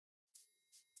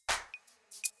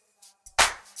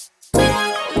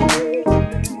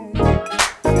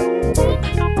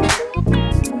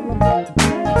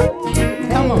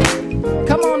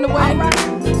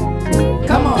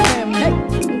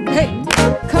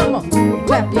Come on,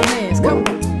 clap your hands. Come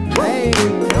on. Hey,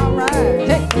 all right.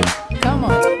 Hey, come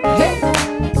on. Hey.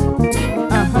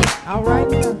 All right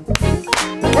now.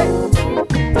 Hey.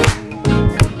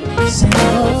 Say,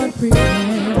 Lord,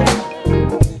 prepare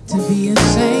to be a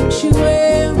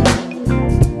sanctuary,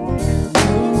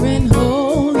 pure and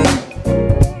holy,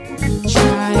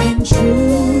 tried and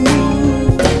true,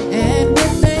 and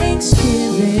with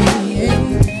thanksgiving,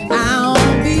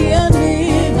 I'll be a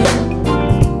living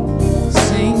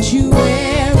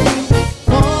sanctuary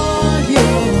for you.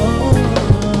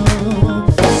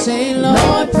 Say,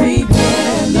 Lord,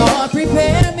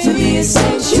 prepare me to be a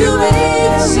sanctuary,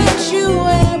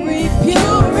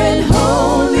 pure and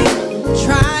holy,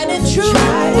 tried and true,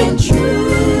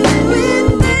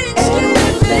 with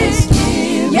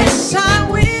thanksgiving. Yes, I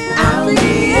will. I'll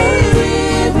be a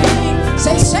living,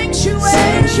 say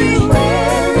sanctuary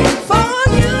for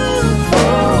you.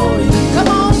 Come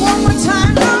on, one more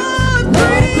time. Lord,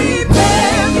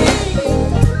 prepare me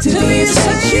to be a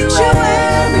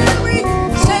sanctuary,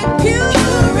 say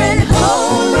pure and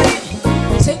holy,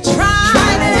 say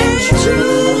tried and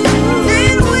true,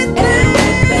 and with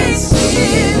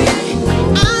thanksgiving,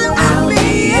 I'll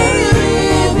be a living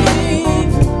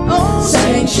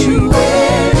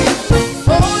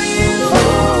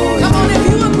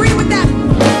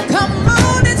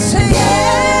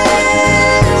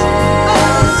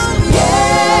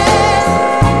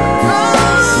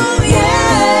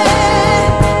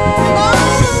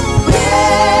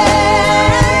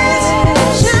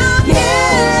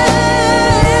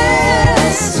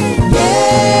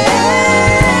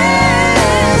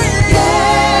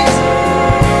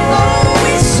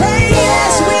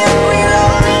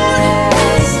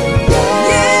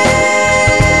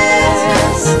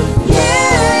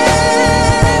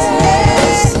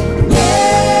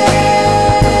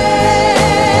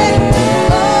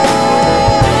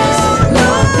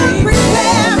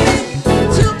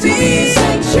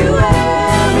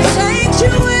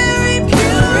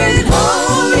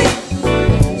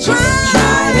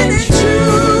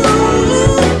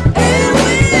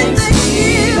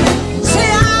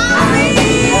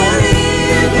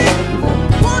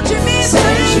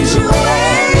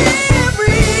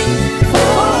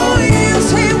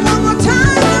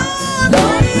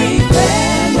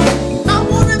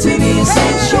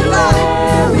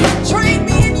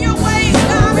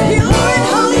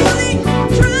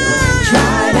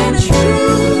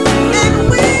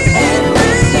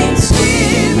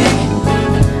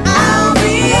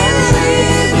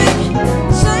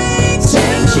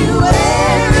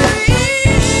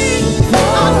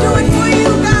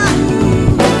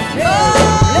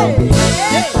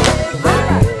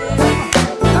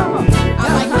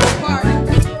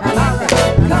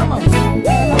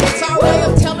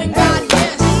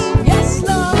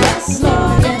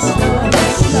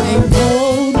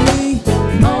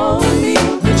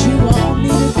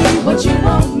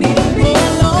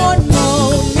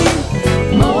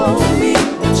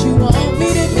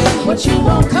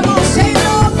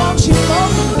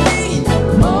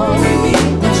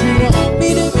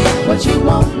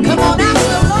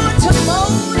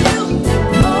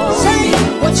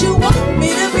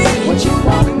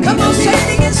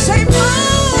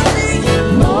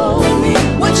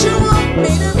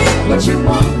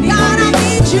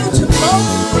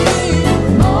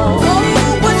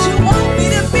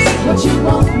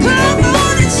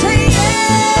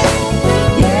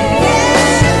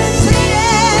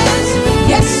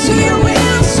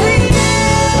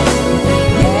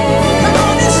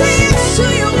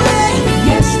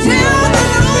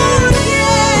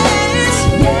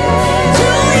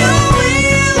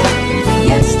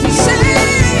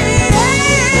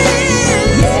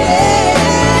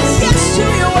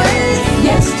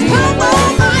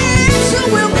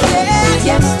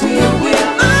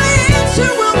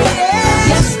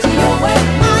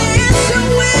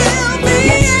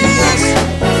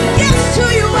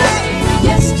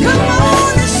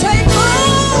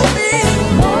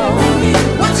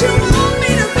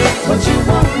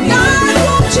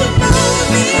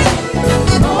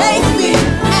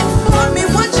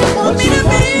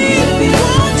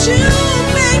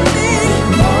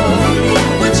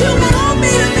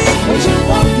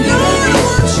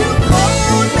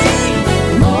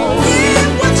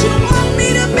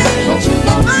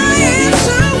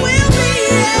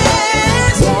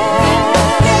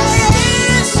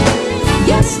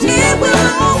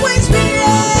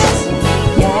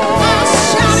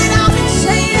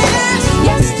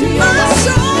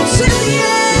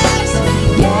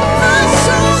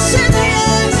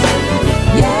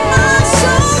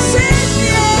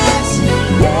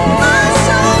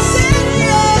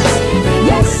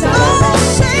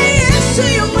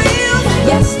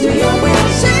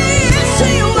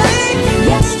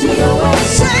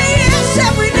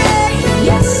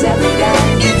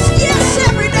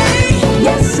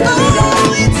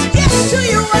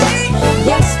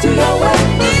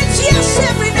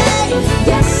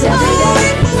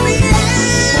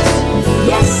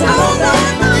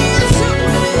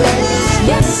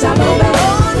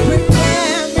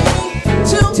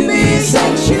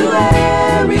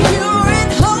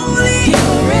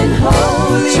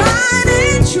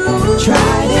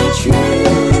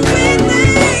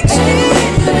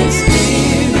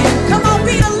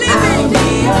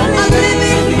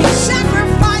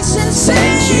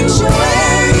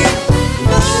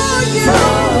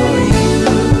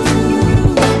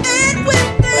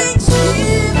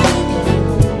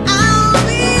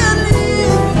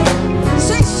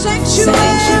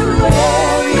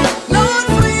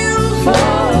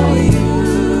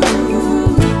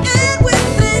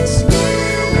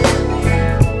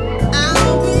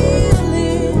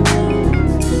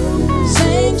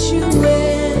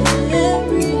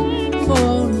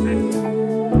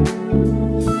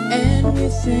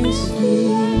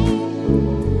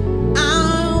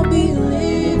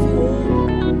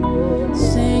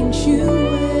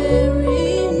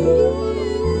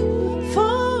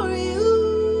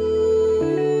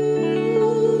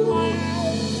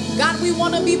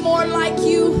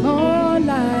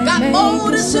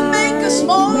us and make us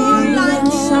more like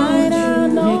you.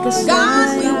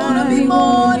 God, we want to be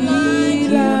more like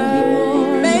you.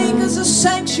 Make us a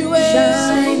sanctuary.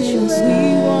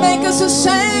 Make us a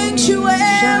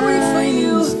sanctuary for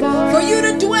you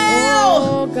to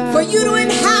dwell, for you to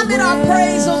inhabit our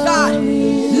praise, oh God.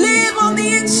 Live on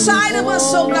the inside of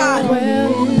us, oh God.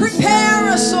 Prepare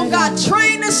us, oh God.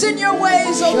 Train us in your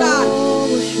ways, oh God.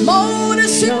 Mold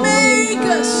us and make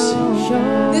us.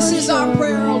 This is our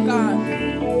prayer, oh God.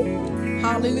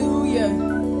 Hallelujah.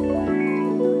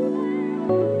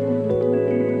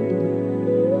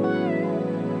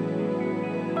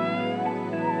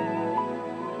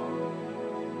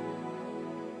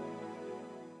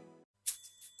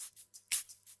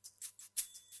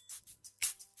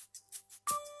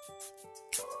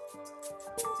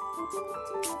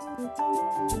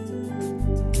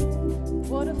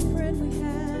 What a friend we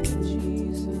have in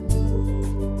Jesus.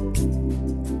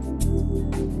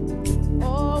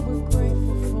 Oh, we're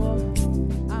grateful for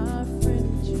our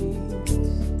friend Jesus.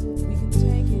 We can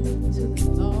take it to the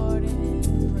Lord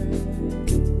in prayer.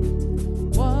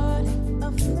 What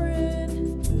a friend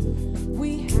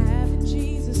we have in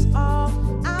Jesus. All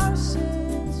our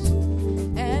sins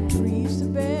and griefs to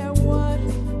bear. What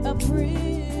a privilege.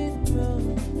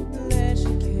 Let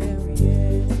you carry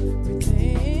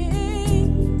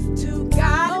everything to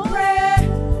God in prayer,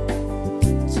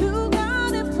 to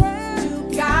God in prayer, to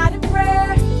God in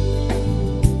prayer.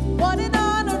 What an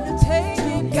honor to take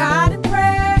it, God in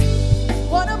prayer.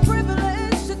 What a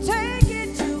privilege to take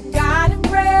it to God in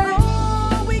prayer.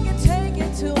 Oh, we can take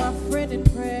it to our friend in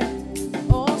prayer.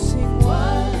 Oh, sing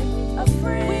what a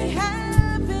friend we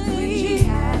have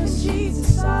in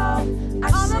Jesus.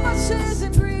 All of our sins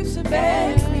and griefs to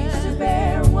bear.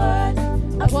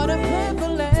 What a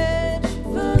privilege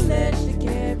to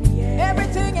carry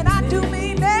everything, and I do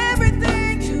mean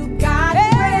everything to God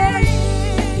in prayer,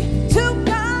 to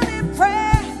God in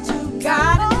prayer, to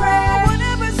God in prayer.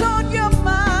 Whatever's on your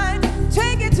mind,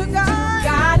 take it to God.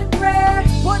 God in prayer.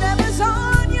 Whatever's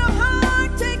on your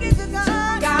heart, take it to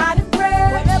God. God in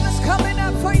prayer. Whatever's coming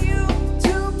up for you,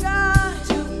 to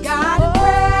God in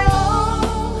prayer.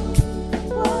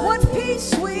 What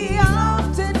peace we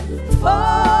often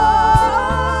forfeit.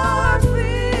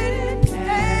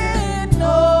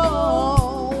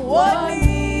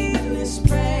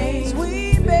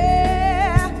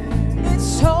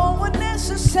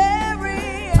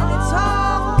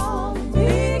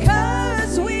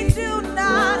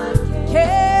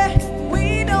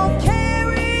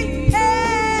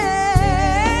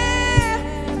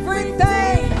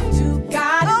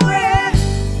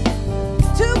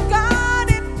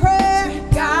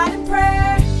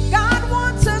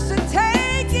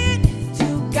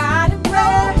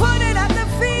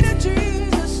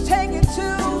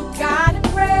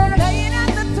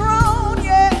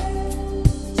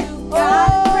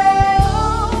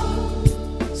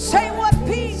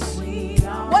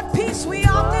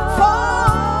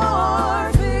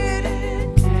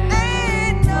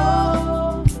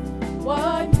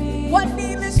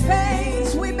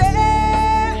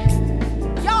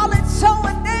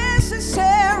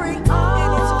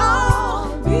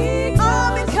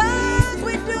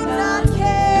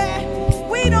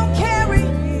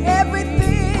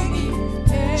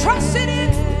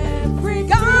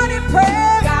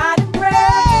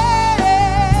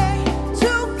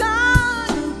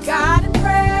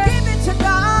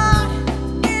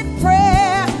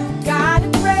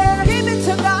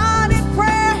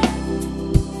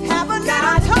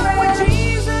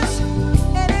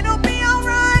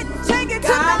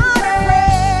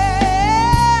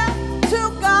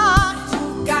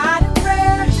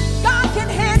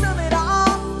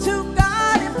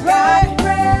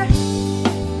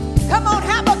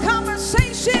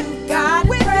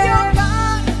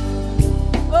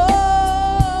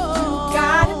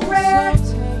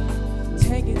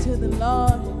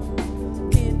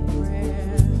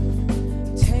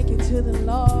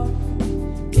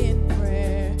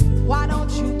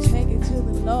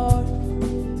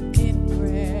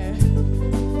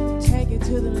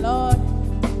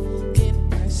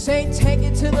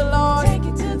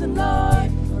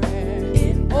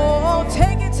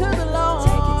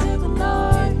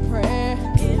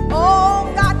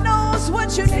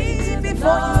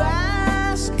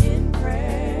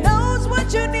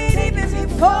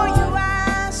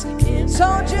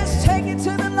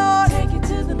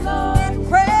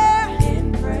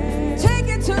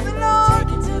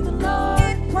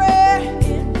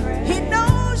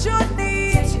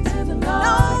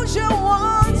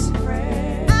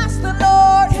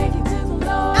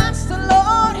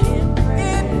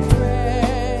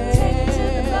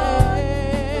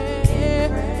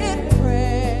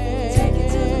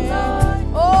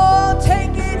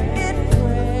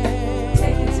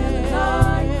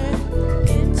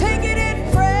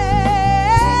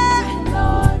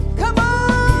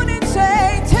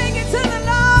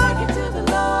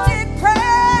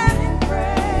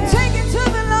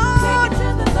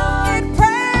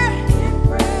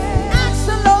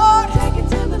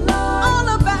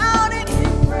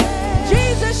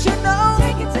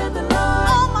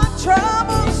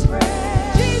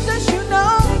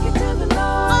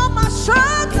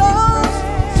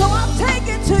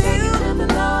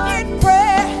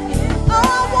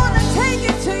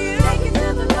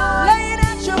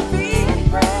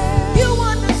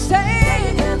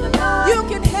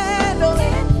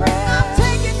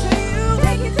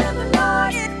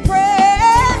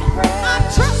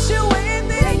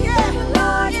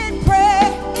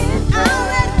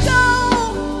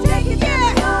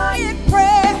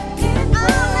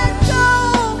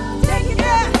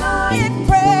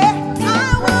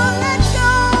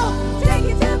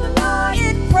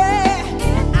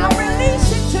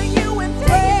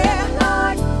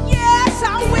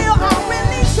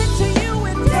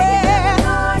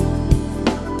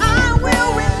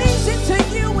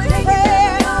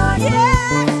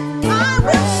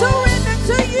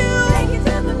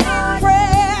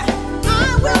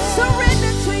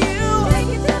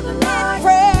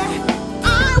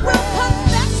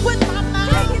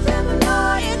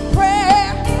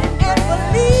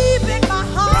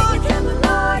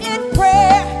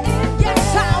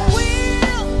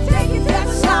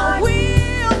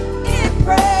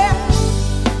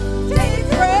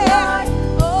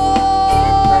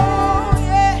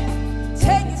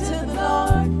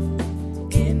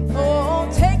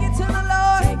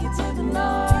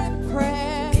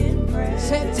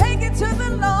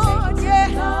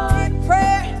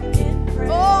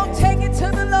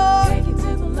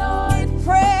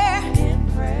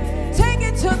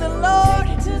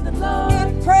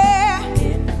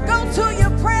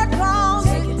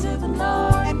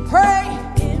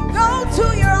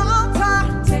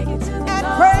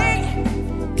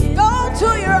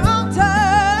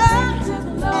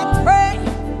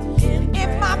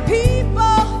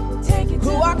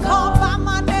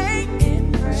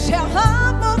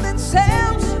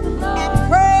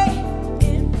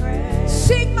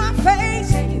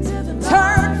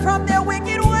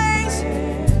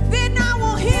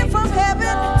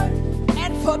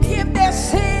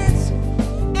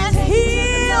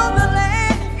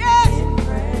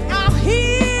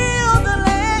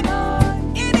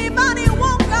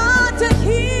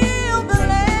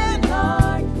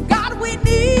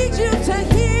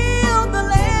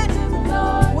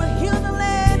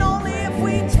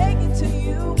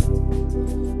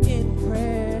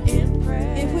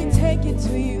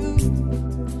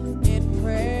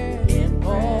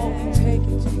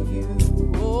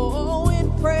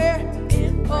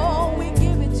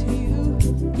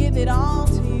 it all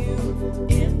to you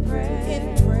in prayer,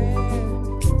 in prayer,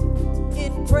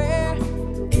 in prayer,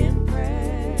 in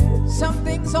prayer. Some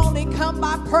things only come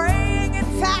by praying and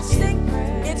fasting.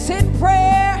 It's in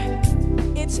prayer,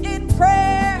 it's in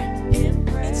prayer,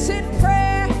 it's in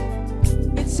prayer,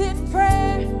 it's in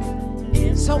prayer.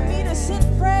 So meet us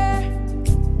in prayer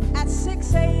at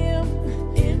 6 a.m.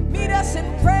 Meet us in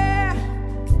prayer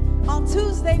on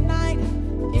Tuesday night.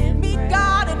 Meet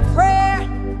God in prayer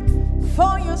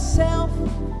for yourself.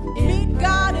 Meet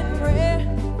God in prayer.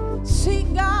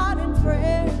 Seek God in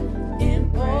prayer.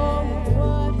 Oh,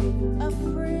 what a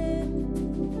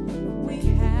friend we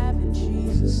have in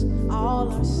Jesus.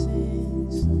 All our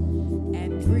sins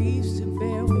and griefs to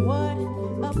bear. What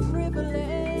a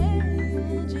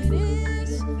privilege it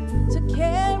is to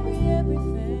carry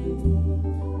everything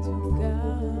to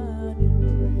God in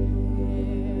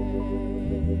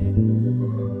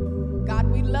prayer. God,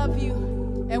 we love you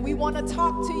and we want to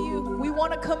talk to you. We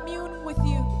want to commune with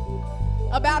you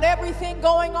about everything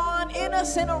going on in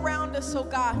us and around us. So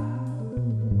God,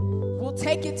 we'll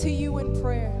take it to you in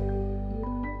prayer.